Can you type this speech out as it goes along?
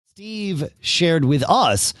Steve shared with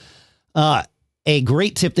us a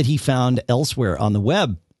great tip that he found elsewhere on the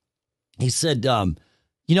web. He said,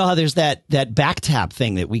 you know how there's that back tap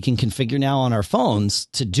thing that we can configure now on our phones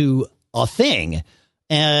to do a thing.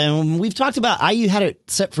 And we've talked about, I had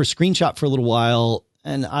it set for screenshot for a little while,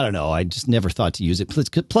 and I don't know, I just never thought to use it.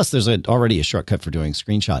 Plus there's already a shortcut for doing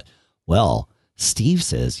screenshot. Well, Steve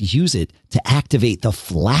says use it to activate the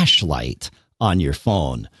flashlight on your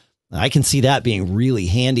phone. I can see that being really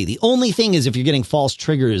handy. The only thing is if you're getting false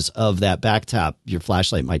triggers of that back tap, your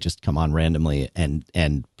flashlight might just come on randomly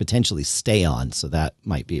and potentially stay on. So that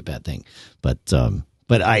might be a bad thing. But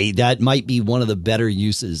that might be one of the better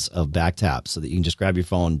uses of back tap, so that you can just grab your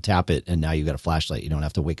phone, tap it, and now you've got a flashlight. You don't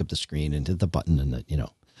have to wake up the screen and hit the button and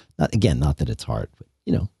not that it's hard, but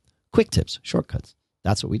quick tips, shortcuts.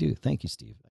 That's what we do. Thank you, Steve.